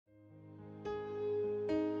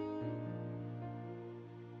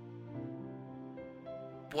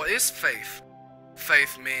What is faith?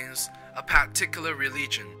 Faith means a particular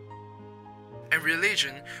religion. And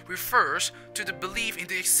religion refers to the belief in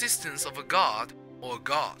the existence of a god or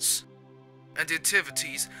gods, and the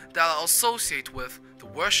activities that are associated with the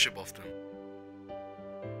worship of them.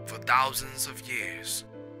 For thousands of years,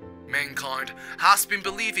 mankind has been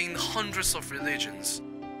believing in hundreds of religions,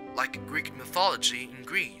 like Greek mythology in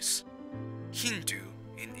Greece, Hindu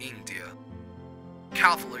in India,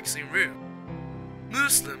 Catholics in Rome,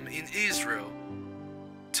 Muslim in Israel,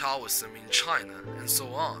 Taoism in China, and so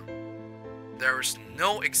on. There is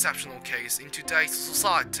no exceptional case in today's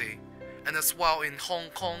society, and as well in Hong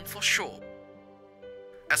Kong for sure.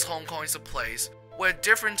 As Hong Kong is a place where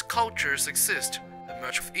different cultures exist and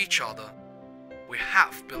merge with each other, we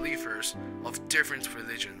have believers of different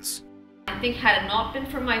religions. I think had it not been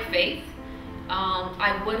for my faith,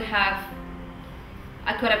 I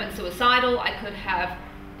could have been suicidal, I could have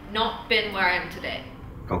not been where I am today.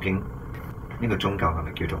 究竟呢個宗教係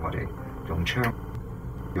咪叫做我哋用槍、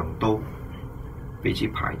用刀彼此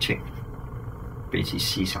排斥、彼此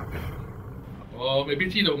廝殺嘅？我未必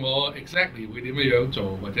知道我 exactly 會點樣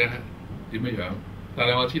做或者係點樣，但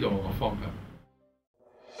係我知道我個方向。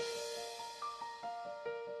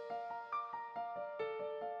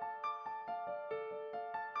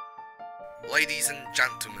Ladies and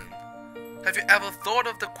gentlemen, have you ever thought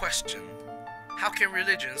of the question, how can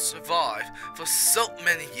religion survive for so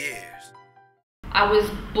many years? I was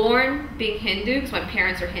born being Hindu because my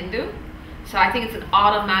parents are Hindu, so I think it's an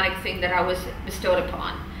automatic thing that I was bestowed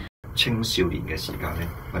upon. 青少年嘅時間呢，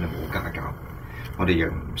我哋冇家教，我哋又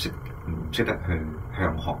唔識得去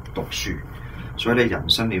向學讀書，所以咧人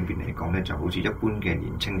生裏邊嚟講呢，就好似一般嘅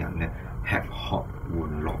年青人呢，吃喝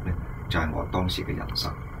玩樂呢，就係我當時嘅人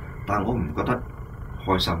生。但我唔覺得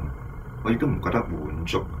開心，我亦都唔覺得滿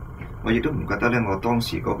足，我亦都唔覺得咧，我當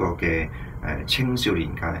時嗰個嘅青少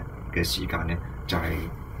年嘅時間咧，就係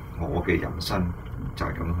我嘅人生就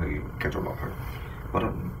係咁去繼續落去，覺得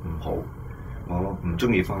唔好，我唔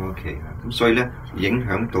中意翻屋企啦，咁所以咧影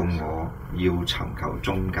響到我要尋求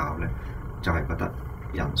宗教咧，就係覺得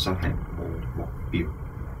人生係冇目標，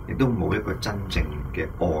亦都冇一個真正嘅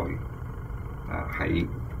愛喺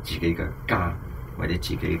自己嘅家。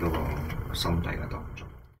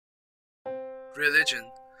Religion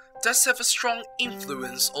does have a strong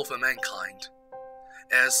influence over mankind.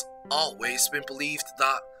 It has always been believed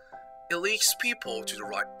that it leads people to the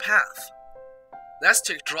right path. Let's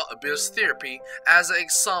take drug abuse therapy as an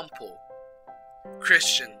example.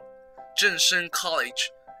 Christian Zhengsheng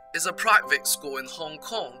College is a private school in Hong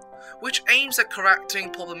Kong which aims at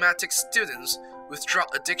correcting problematic students with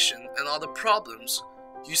drug addiction and other problems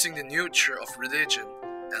using the nurture of religion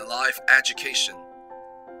and life education.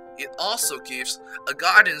 It also gives a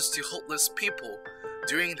guidance to hopeless people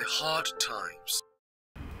during the hard times.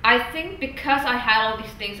 I think because I had all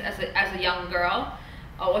these things as a young girl,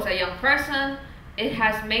 or as a young person, it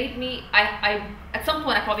has made me, I at some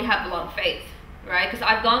point I probably have a lot of faith, right? Because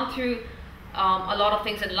I've gone through a lot of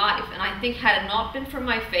things in life, and I think had it not been for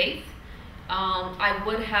my faith, I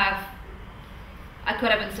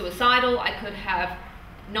could have been suicidal, I could have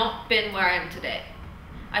not been where I am today.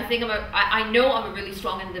 I think I know I'm a really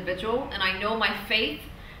strong individual, and I know my faith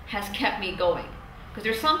has kept me going. Because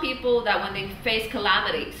there's some people that when they face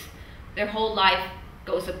calamities, their whole life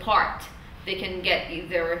goes apart. They can get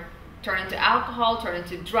either turn into alcohol, turn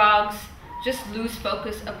into drugs, just lose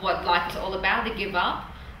focus of what life is all about. They give up.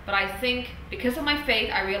 But I think because of my faith,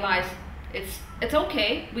 I realize it's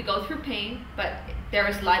okay. We go through pain, but there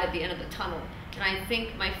is light at the end of the tunnel. And I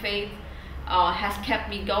think my faith has kept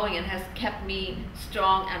me going and has kept me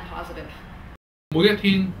strong and positive. 每一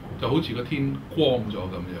天就好似個天光咗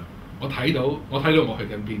咁樣，我睇到我去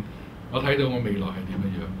緊邊，我睇到我未來係點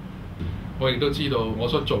樣，我亦都知道我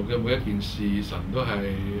所做嘅每一件事，神都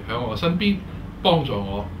係喺我身邊幫助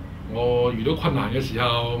我。我遇到困難嘅時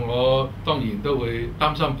候，我當然都會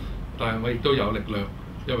擔心，但係我亦都有力量，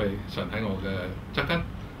因為神喺我嘅側跟。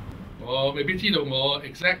我未必知道我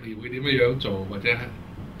exactly 會點樣做或者係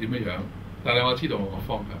點樣，但係我知道我個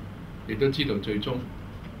方向，亦都知道最終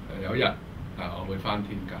有一日我會返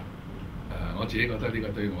天家。我自己覺得呢個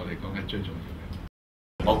對我嚟講係最重要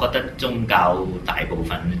嘅。我覺得宗教大部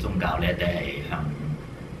分嘅宗教咧都係向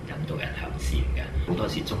引導人向善嘅，好多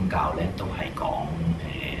時宗教咧都係講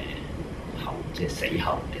即係死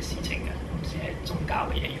後嘅事情嘅，唔似係宗教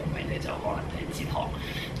嘅嘢，因為咧就可能係哲學。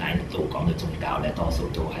但係都講到宗教咧，多數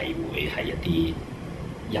都係會係一啲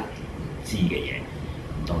人唔知嘅嘢，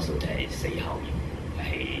多數就係死後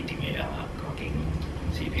係點樣啊？究竟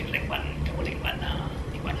似譬如靈魂有冇靈魂啊？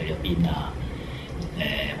靈魂去咗邊啊？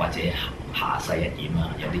或者下世係點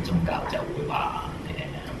啊？有啲宗教就會話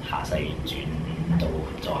下世轉到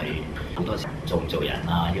再好多時做唔做人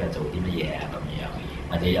啊，因為做啲乜嘢啊咁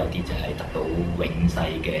樣，或者有啲就係得到永世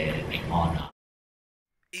嘅平安啊。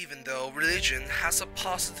Even though religion has a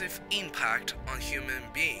positive impact on human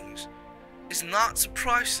beings, it's not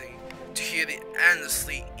surprising to hear the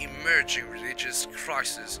endlessly emerging religious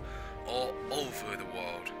crises all over the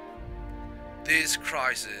world. These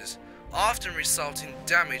crises often result in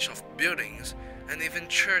damage of buildings and even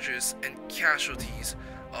churches and casualties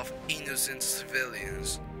of innocent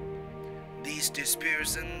civilians. These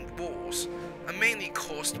disputes and wars are mainly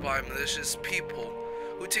caused by malicious people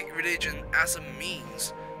who take religion as a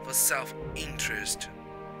means for self-interest.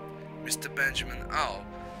 Mr. Benjamin Au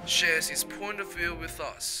shares his point of view with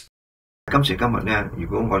us. 今時今日呢，如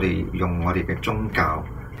果我哋用我哋嘅宗教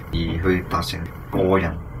而去達成個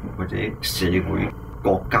人或者社會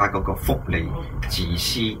國家嗰個福利、自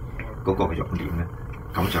私嗰個慾念呢，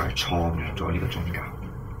咁就係錯誤咗呢個宗教。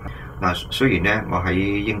嗱，雖然呢，我喺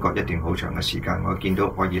英國一段好長嘅時間，我見到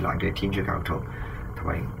愛爾蘭嘅天主教徒同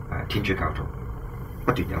埋天主教徒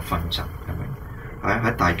不斷有紛爭，係咪？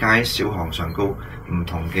喺大街小巷上高唔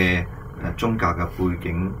同嘅宗教嘅背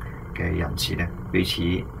景嘅人士呢，彼此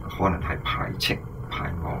可能係排斥排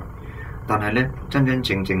外，但係呢，真真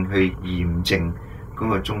正正去驗證嗰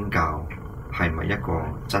個宗教係咪一個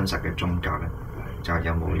真實嘅宗教呢？就係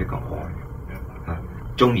有冇一個愛。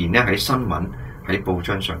縱然呢，喺新聞喺報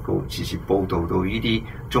章上高時時報導到呢啲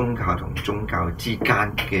宗教同宗教之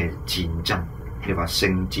間嘅戰爭，你話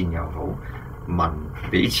聖戰又好，民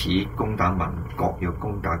彼此攻打民，國要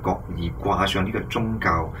攻打國，而掛上呢個宗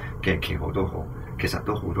教嘅旗號都好，其實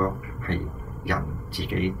都好多係人自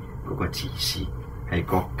己嗰個自私，係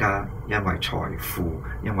國家因為財富、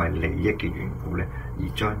因為利益嘅緣故咧，而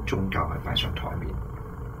將宗教係擺上台面。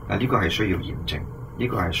呢個係需要驗證，呢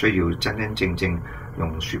個係需要真真正正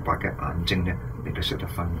用雪白嘅眼睛咧嚟到識得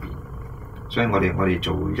分辨。所以我哋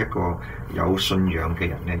做一個有信仰嘅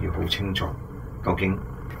人咧，要好清楚究竟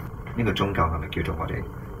呢個宗教係咪叫做我哋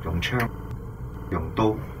用槍、用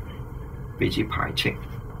刀彼此排斥、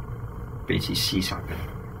彼此廝殺嘅？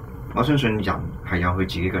我相信人係有佢自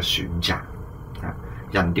己嘅選擇。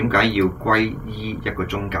人點解要歸依一個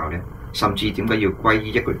宗教呢？甚至點解要歸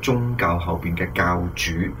依一個宗教後邊嘅教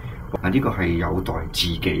主？呢個係有待自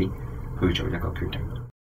己去做一個決定。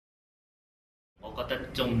我覺得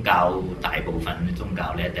宗教大部分嘅宗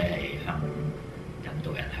教咧都係向引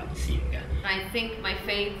導人向善嘅。I think my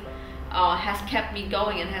faith has kept me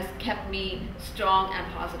going and has kept me strong and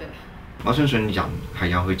positive. 我相信人係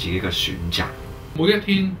有佢自己嘅選擇。每一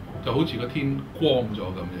天就好似個天光咗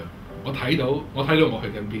咁樣，我睇到我去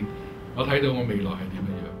緊邊，我睇到我未來係點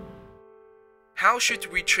樣。How should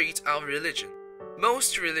we treat our religion?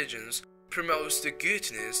 Most religions promote the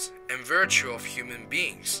goodness and virtue of human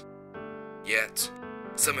beings. Yet,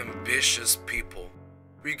 some ambitious people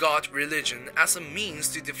regard religion as a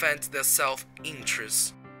means to defend their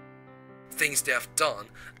self-interests. Things they have done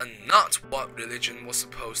are not what religion was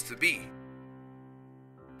supposed to be.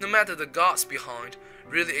 No matter the gods behind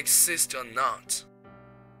really exist or not,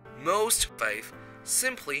 most faith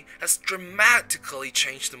simply has dramatically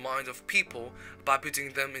changed the mind of people by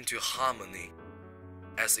putting them into harmony,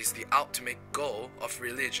 as is the ultimate goal of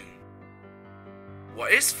religion.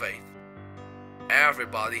 What is faith?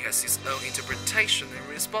 Everybody has his own interpretation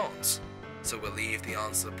and response, so we'll leave the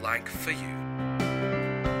answer blank for you.